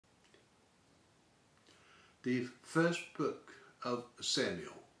The first book of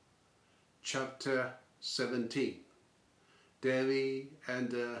Samuel, chapter 17, David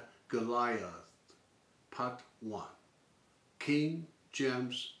and Goliath, part 1, King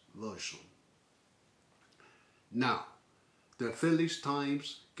James Version. Now, the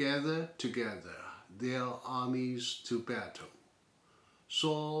Philistines gathered together their armies to battle.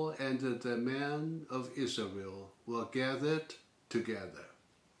 Saul and the men of Israel were gathered together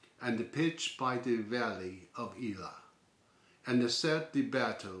and pitched by the valley of Elah, and set the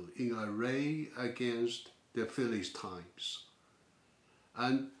battle in array against the Philistines.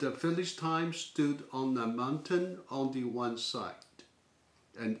 And the Philistines stood on a mountain on the one side,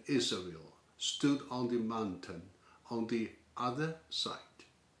 and Israel stood on the mountain on the other side.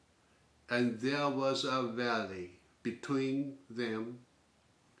 And there was a valley between them,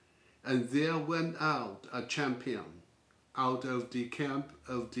 and there went out a champion out of the camp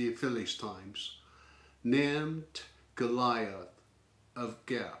of the Philistines, named Goliath of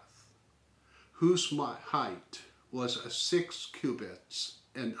Gath, whose height was 6 cubits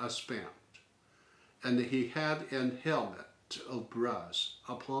and a span, and he had an helmet of brass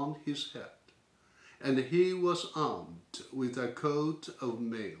upon his head, and he was armed with a coat of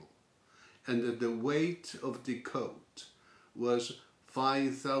mail, and the weight of the coat was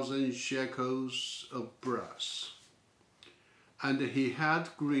 5,000 shekels of brass. And he had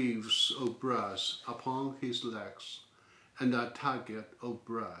greaves of brass upon his legs, and a target of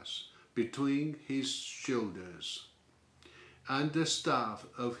brass between his shoulders. And the staff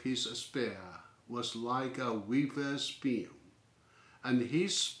of his spear was like a weaver's beam, and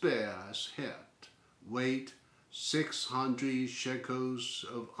his spear's head weighed 600 shekels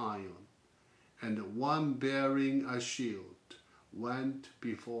of iron, and one bearing a shield went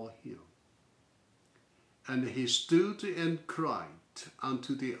before him. And he stood and cried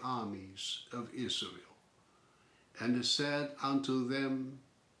unto the armies of Israel, and said unto them,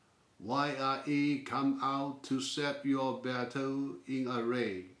 Why are ye come out to set your battle in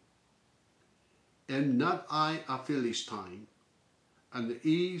array? Am not I a Philistine, and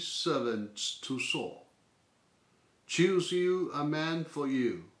ye servants to Saul? Choose you a man for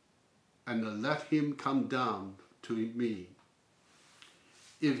you, and let him come down to me.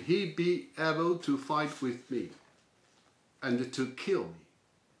 If he be able to fight with me, and to kill me,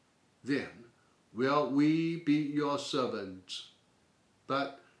 then will we be your servants.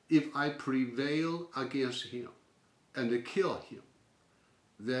 But if I prevail against him, and kill him,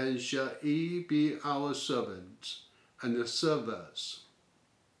 then shall ye be our servants, and serve us.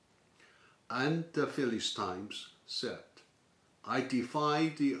 And the Philistines said, I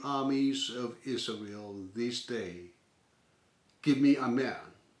defy the armies of Israel this day. Give me a man,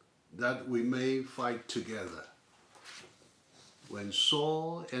 that we may fight together. When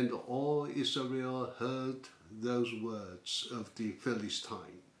Saul and all Israel heard those words of the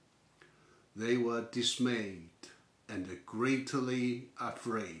Philistine, they were dismayed and greatly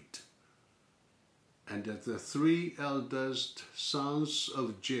afraid. And the 3 eldest sons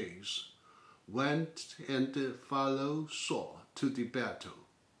of Jesse went and followed Saul to the battle.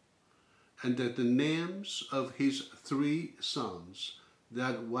 And the names of his 3 sons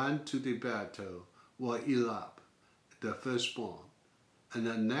that went to the battle were Eliab, the firstborn, and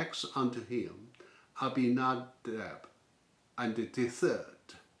the next unto him Abinadab, and the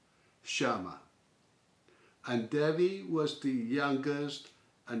third Shammah. And David was the youngest,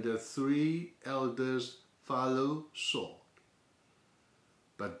 and the 3 elders followed Saul.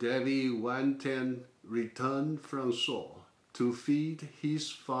 But David went and returned from Saul to feed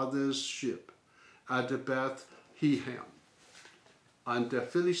his father's sheep at Bethlehem. And the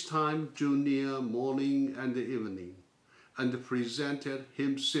Philistine drew near morning and evening, and presented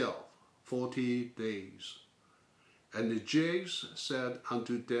himself 40 days. And Jesse said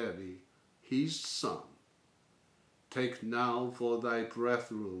unto David his son, Take now for thy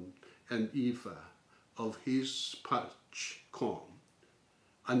brethren an ephah of his parched corn,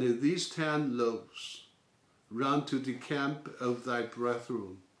 and these 10 loaves. Run to the camp of thy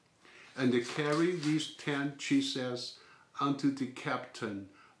brethren, and carry these 10 cheeses unto the captain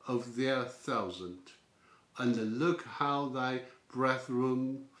of their 1,000, and look how thy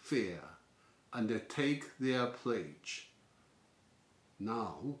brethren fare, and take their pledge.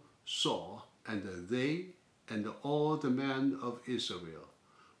 Now Saul and they and all the men of Israel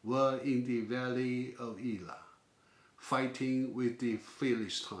were in the valley of Elah, fighting with the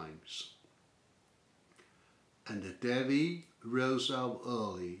Philistines. And David rose up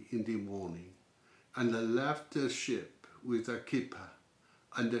early in the morning, and left the ship with a keeper,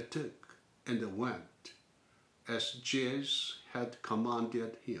 and took and went, as Jesse had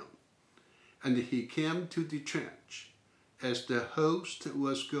commanded him, And he came to the trench as the host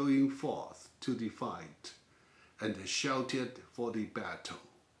was going forth to the fight, and shouted for the battle.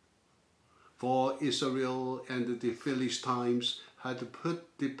 For Israel and the Philistines had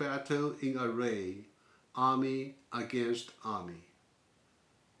put the battle in array, army against army.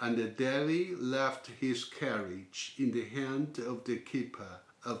 And David left his carriage in the hand of the keeper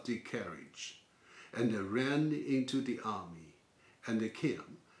of the carriage, and ran into the army, and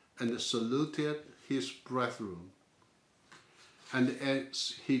came and saluted his brethren. And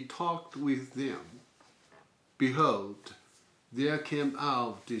as he talked with them, behold, there came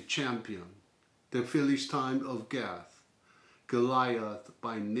out the champion, the Philistine of Gath, Goliath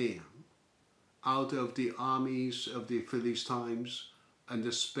by name, out of the armies of the Philistines,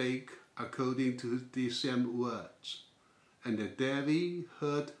 and spake according to the same words. And David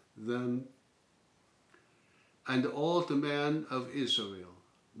heard them. And all the men of Israel,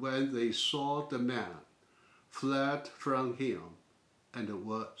 when they saw the man, fled from him, and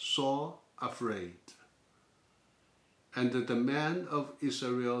were sore afraid. And the men of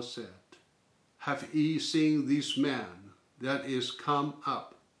Israel said, Have ye seen this man that is come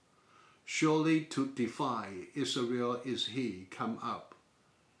up? Surely to defy Israel is he come up.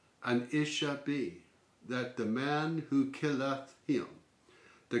 And it shall be that the man who killeth him,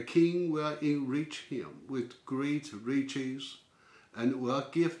 the king will enrich him with great riches, and will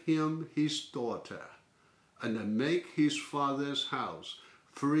give him his daughter, and make his father's house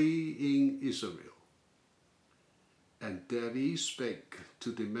free in Israel. And David spake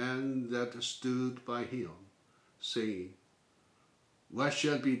to the man that stood by him, saying, What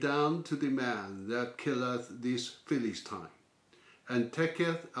shall be done to the man that killeth this Philistine, and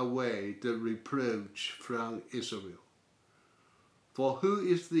taketh away the reproach from Israel? For who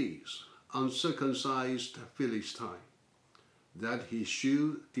is this uncircumcised Philistine, that he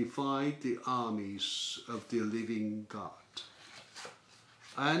should defy the armies of the living God?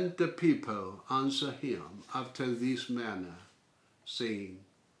 And the people answer him after this manner, saying,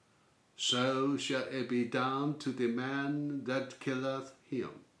 So shall it be done to the man that killeth him.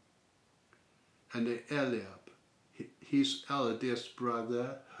 And Eliab, his eldest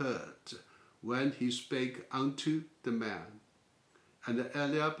brother, heard when he spake unto the man. And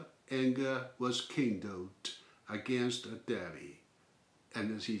Eliab's anger was kindled against David,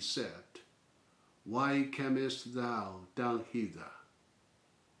 and he said, Why camest thou down hither?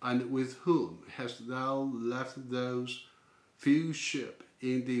 And with whom hast thou left those few sheep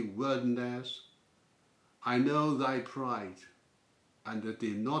in the wilderness? I know thy pride, and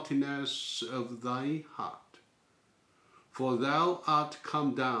the naughtiness of thy heart. For thou art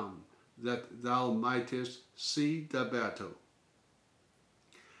come down, that thou mightest see the battle.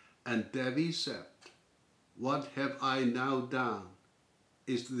 And David said, What have I now done?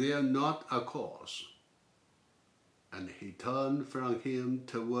 Is there not a cause? And he turned from him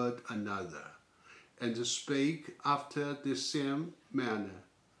toward another, and spake after the same manner.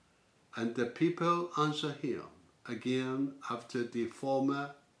 And the people answered him again after the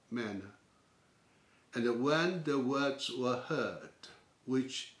former manner. And when the words were heard,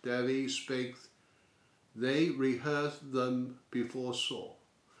 which David spake, they rehearsed them before Saul,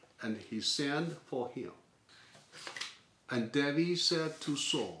 and he sent for him. And David said to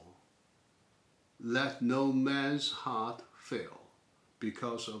Saul, Let no man's heart fail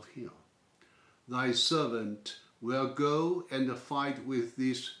because of him. Thy servant will go and fight with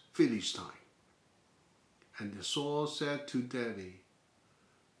this Philistine. And Saul said to David,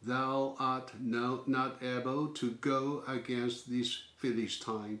 Thou art not able to go against these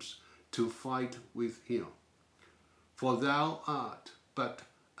Philistines to fight with him, for thou art but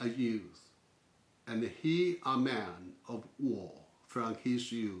a youth, and he a man of war from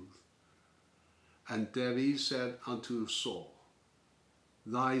his youth. And David said unto Saul,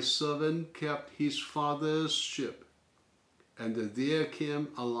 Thy servant kept his father's sheep, and there came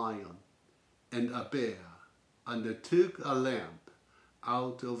a lion and a bear, and took a lamb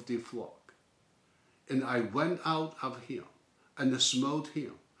out of the flock. And I went out of him, and smote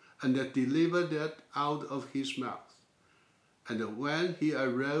him, and delivered it out of his mouth. And when he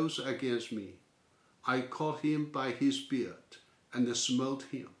arose against me, I caught him by his beard, and smote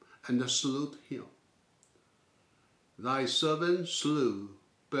him, and slew him. Thy servant slew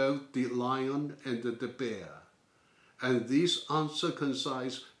both the lion and the bear, and this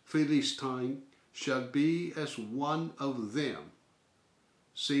uncircumcised Philistine shall be as one of them,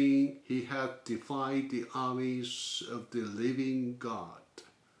 seeing he hath defied the armies of the living God.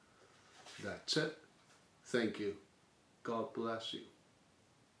 That's it. Thank you. God bless you.